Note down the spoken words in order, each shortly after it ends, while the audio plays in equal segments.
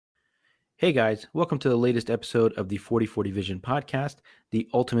Hey guys, welcome to the latest episode of the 40/40 Vision podcast, the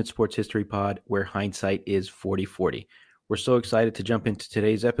ultimate sports history pod where hindsight is 40/40. We're so excited to jump into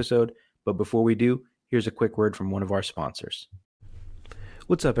today's episode, but before we do, here's a quick word from one of our sponsors.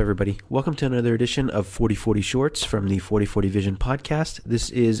 What's up, everybody? Welcome to another edition of 40/40 Shorts from the 40/40 Vision podcast. This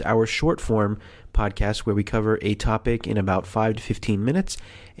is our short form podcast where we cover a topic in about 5 to 15 minutes,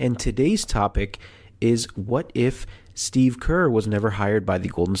 and today's topic is what if Steve Kerr was never hired by the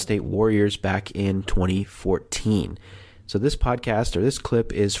Golden State Warriors back in 2014. So this podcast, or this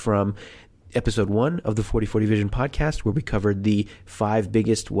clip, is from episode 1 of the 40/40 Vision podcast, where we covered the 5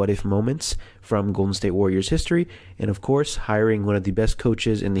 biggest what-if moments from Golden State Warriors history. And of course, hiring one of the best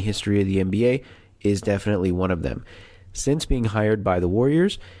coaches in the history of the NBA is definitely one of them. Since being hired by the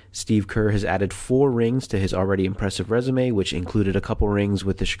Warriors, Steve Kerr has added 4 rings to his already impressive resume, which included a couple rings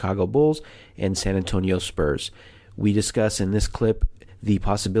with the Chicago Bulls and San Antonio Spurs. We discuss in this clip the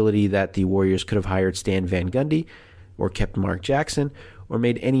possibility that the Warriors could have hired Stan Van Gundy or kept Mark Jackson or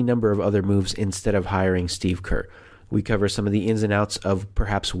made any number of other moves instead of hiring Steve Kerr. We cover some of the ins and outs of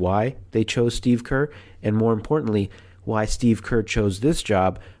perhaps why they chose Steve Kerr, and more importantly, why Steve Kerr chose this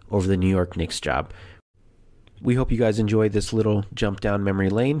job over the New York Knicks job. We hope you guys enjoyed this little jump down memory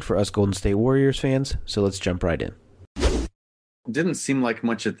lane for us Golden State Warriors fans, so let's jump right in. Didn't seem like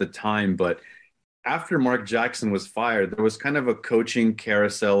much at the time, but after Mark Jackson was fired, there was kind of a coaching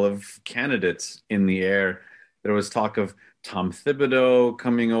carousel of candidates in the air. There was talk of Tom Thibodeau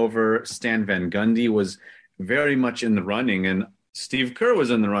coming over. Stan Van Gundy was very much in the running, and Steve Kerr was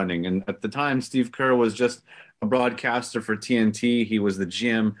in the running. And at the time, Steve Kerr was just a broadcaster for TNT. He was the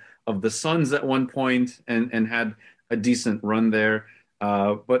GM of the Suns at one point and had a decent run there.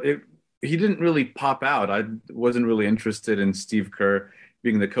 But he didn't really pop out. I wasn't really interested in Steve Kerr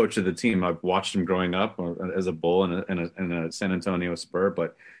being the coach of the team. I've watched him growing up as a Bull and a San Antonio Spur,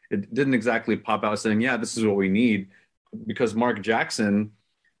 but it didn't exactly pop out saying, yeah, this is what we need, because Mark Jackson,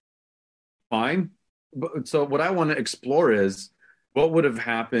 fine. But, so what I want to explore is what would have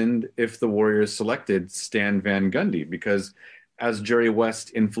happened if the Warriors selected Stan Van Gundy, because as Jerry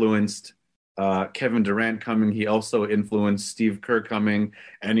West influenced Kevin Durant coming, he also influenced Steve Kerr coming,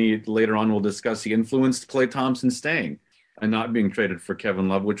 and he later on we'll discuss he influenced Klay Thompson staying and not being traded for Kevin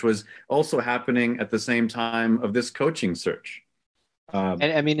Love, which was also happening at the same time of this coaching search.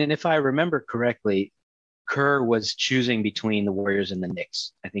 And if I remember correctly, Kerr was choosing between the Warriors and the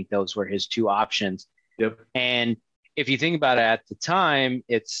Knicks. I think those were his 2 options. Yep. And if you think about it at the time,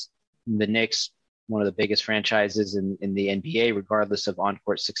 it's the Knicks, one of the biggest franchises in the NBA, regardless of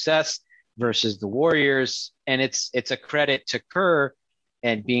on-court success, versus the Warriors. And it's a credit to Kerr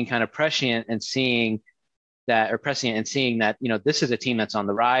and being kind of prescient and seeing that, this is a team that's on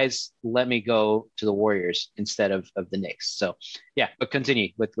the rise. Let me go to the Warriors instead of the Knicks. So yeah, but continue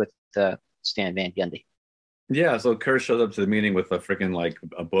with Stan Van Gundy. Yeah, so Kerr showed up to the meeting with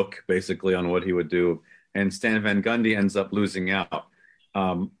a book basically on what he would do, and Stan Van Gundy ends up losing out.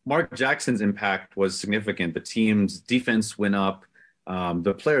 Mark Jackson's impact was significant. The team's defense went up.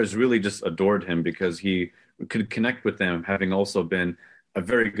 The players really just adored him because he could connect with them, having also been a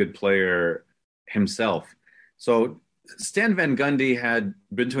very good player himself. So Stan Van Gundy had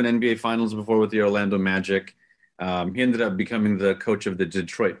been to an NBA Finals before with the Orlando Magic. He ended up becoming the coach of the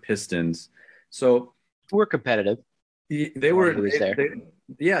Detroit Pistons. So we're competitive. They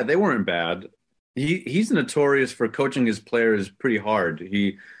weren't bad. He's notorious for coaching his players pretty hard.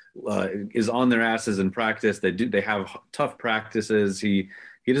 He is on their asses in practice. They have tough practices. He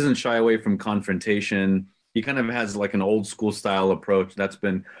doesn't shy away from confrontation. He kind of has like an old school style approach that's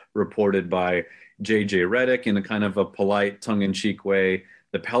been reported by J.J. Redick in a kind of a polite, tongue-in-cheek way.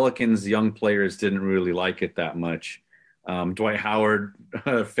 The Pelicans' young players didn't really like it that much. Dwight Howard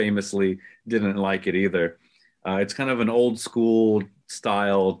famously didn't like it either. It's kind of an old school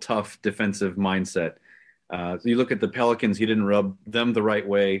style, tough defensive mindset. So you look at the Pelicans, he didn't rub them the right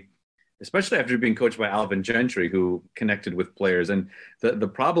way, especially after being coached by Alvin Gentry, who connected with players. And the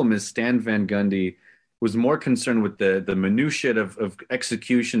problem is Stan Van Gundy was more concerned with the minutiae of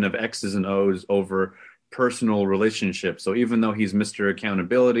execution of X's and O's over personal relationships. So even though he's Mr.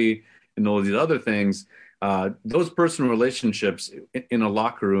 Accountability and all these other things, those personal relationships in a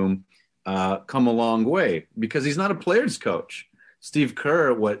locker room come a long way because he's not a player's coach. Steve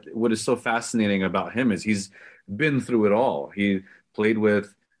Kerr, what is so fascinating about him is he's been through it all. He played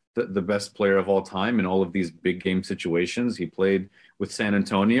with the best player of all time in all of these big game situations. He played with San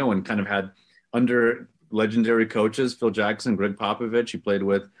Antonio and kind of had under legendary coaches, Phil Jackson, Greg Popovich. He played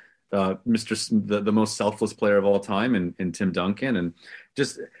with the most selfless player of all time in Tim Duncan, and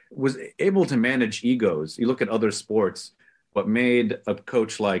just was able to manage egos. You look at other sports, what made a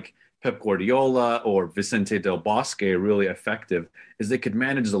coach like Pep Guardiola or Vicente Del Bosque really effective is they could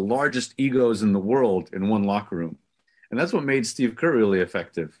manage the largest egos in the world in one locker room. And that's what made Steve Kerr really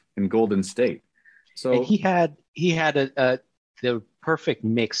effective in Golden State. So And he had the perfect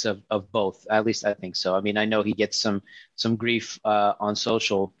mix of both. At least I think so. I mean, I know he gets some grief on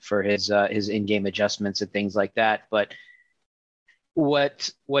social for his in-game adjustments and things like that, but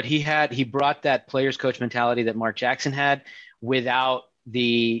what he had, he brought that players coach mentality that Mark Jackson had without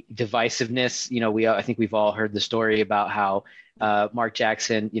the divisiveness. I think we've all heard the story about how Mark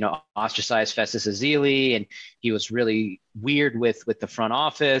Jackson, ostracized Festus Ezeli, and he was really weird with the front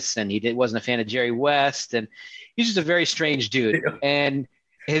office, and wasn't a fan of Jerry West, and he's just a very strange dude. And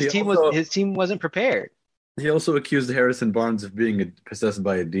his team wasn't prepared. He also accused Harrison Barnes of being possessed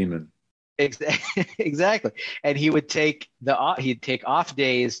by a demon. Exactly. And he'd take off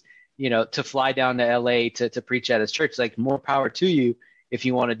days, to fly down to LA to preach at his church. Like, more power to you if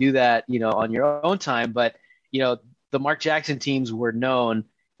you want to do that, on your own time. But, the Mark Jackson teams were known,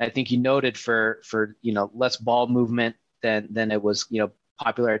 I think he noted for less ball movement than it was,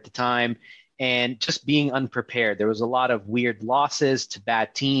 popular at the time, and just being unprepared. There was a lot of weird losses to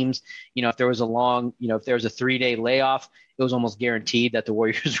bad teams. If there was a 3-day layoff, it was almost guaranteed that the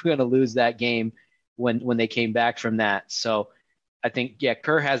Warriors were going to lose that game when they came back from that. So I think,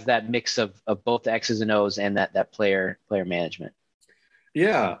 Kerr has that mix of both the X's and O's and that player management.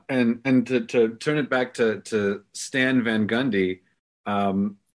 Yeah, and to turn it back to Stan Van Gundy,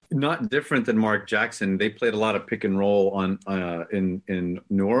 not different than Mark Jackson. They played a lot of pick and roll in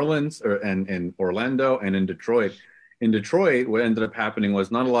New Orleans and in Orlando and in Detroit. In Detroit, what ended up happening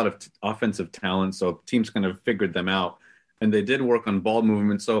was not a lot of offensive talent, so teams kind of figured them out, and they did work on ball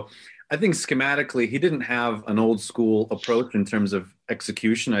movement. So I think schematically, he didn't have an old school approach in terms of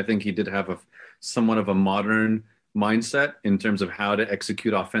execution. I think he did have somewhat of a modern mindset in terms of how to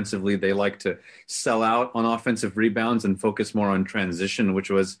execute offensively. They like to sell out on offensive rebounds and focus more on transition, which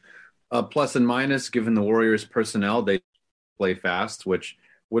was a plus and minus given the Warriors personnel. They play fast, which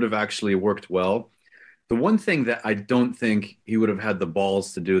would have actually worked well. The one thing that I don't think he would have had the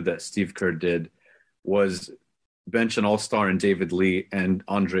balls to do that Steve Kerr did was bench an all-star in David Lee and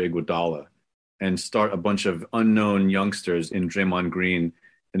Andre Iguodala and start a bunch of unknown youngsters in Draymond Green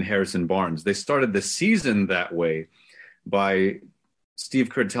and Harrison Barnes. They started the season that way by Steve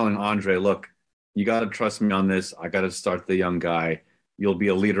Kerr telling Andre, look, you got to trust me on this. I got to start the young guy. You'll be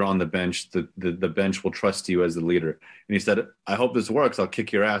a leader on the bench. The bench will trust you as the leader. And he said, I hope this works. I'll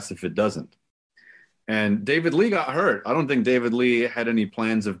kick your ass if it doesn't. And David Lee got hurt. I don't think David Lee had any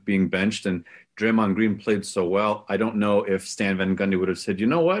plans of being benched, and Draymond Green played so well. I don't know if Stan Van Gundy would have said, you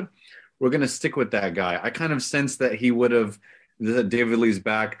know what? We're going to stick with that guy. I kind of sense that he would have, that David Lee's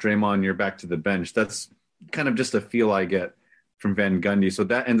back, Draymond, you're back to the bench. That's kind of just a feel I get from Van Gundy. So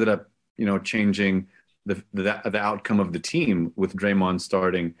that ended up, changing the outcome of the team with Draymond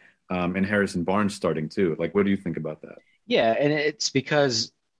starting and Harrison Barnes starting too. Like, what do you think about that? Yeah, and it's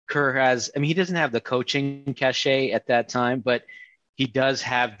because Kerr he doesn't have the coaching cachet at that time, but he does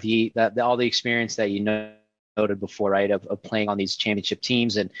have all the experience that noted before, right, of playing on these championship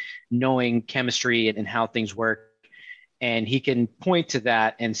teams and knowing chemistry and how things work. And he can point to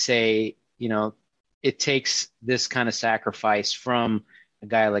that and say, it takes this kind of sacrifice from a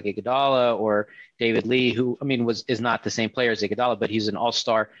guy like Iguodala or David Lee, who, is not the same player as Iguodala, but he's an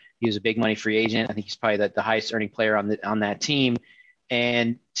all-star. He was a big money free agent. I think he's probably the highest earning player on that team.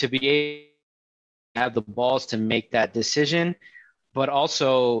 And to be able to have the balls to make that decision, but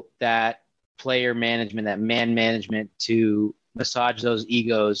also that player management, that man management to massage those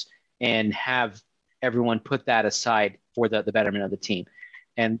egos and have everyone put that aside for the betterment of the team.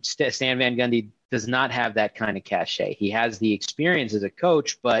 And Stan Van Gundy does not have that kind of cachet. He has the experience as a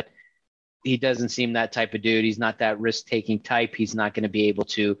coach, but he doesn't seem that type of dude. He's not that risk-taking type. He's not going to be able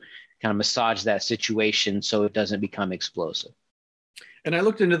to kind of massage that situation so it doesn't become explosive. And I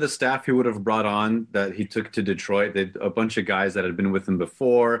looked into the staff he would have brought on that he took to Detroit. They a bunch of guys that had been with him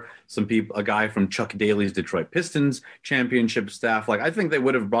before. A guy from Chuck Daly's Detroit Pistons championship staff. Like, I think they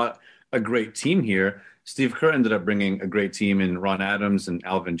would have brought a great team here. Steve Kerr ended up bringing a great team in Ron Adams and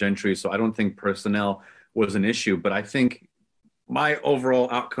Alvin Gentry. So I don't think personnel was an issue, but I think my overall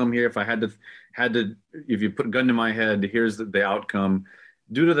outcome here, if I had to, if you put a gun to my head, here's the outcome,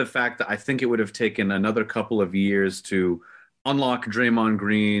 due to the fact that I think it would have taken another couple of years to unlock Draymond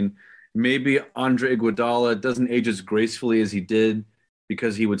Green. Maybe Andre Iguodala doesn't age as gracefully as he did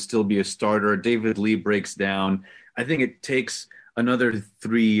because he would still be a starter. David Lee breaks down. I think it takes another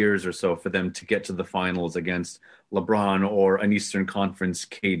 3 years or so for them to get to the finals against LeBron or an Eastern Conference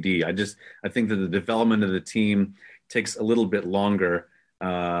KD. I think that the development of the team takes a little bit longer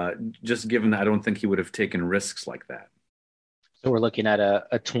just given that I don't think he would have taken risks like that. So we're looking at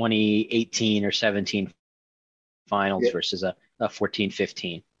a 2018 or 17 finals versus a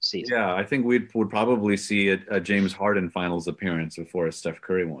 14-15 season. Yeah, I think we would probably see a James Harden finals appearance before a Steph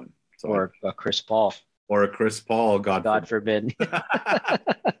Curry one. So or a Chris Paul. Or a Chris Paul, God forbid.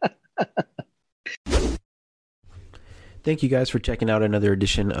 Thank you guys for checking out another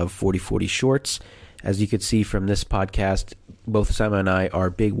edition of 4040 Shorts. As you could see from this podcast, both Simon and I are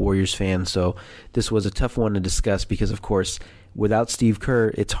big Warriors fans, so this was a tough one to discuss because, of course, without Steve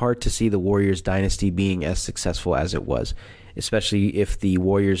Kerr, it's hard to see the Warriors dynasty being as successful as it was, especially if the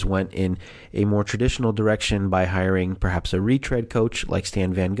Warriors went in a more traditional direction by hiring perhaps a retread coach like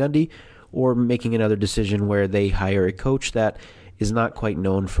Stan Van Gundy, or making another decision where they hire a coach that is not quite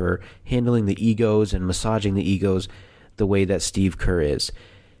known for handling the egos and massaging the egos the way that Steve Kerr is.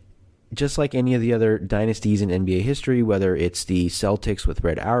 Just like any of the other dynasties in NBA history, whether it's the Celtics with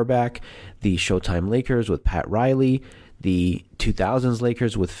Red Auerbach, the Showtime Lakers with Pat Riley, the 2000s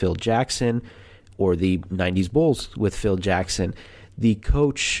Lakers with Phil Jackson, or the 90s Bulls with Phil Jackson, the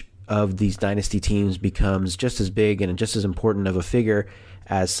coach of these dynasty teams becomes just as big and just as important of a figure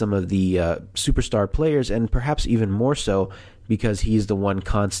as some of the superstar players, and perhaps even more so because he's the one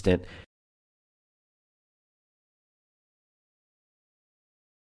constant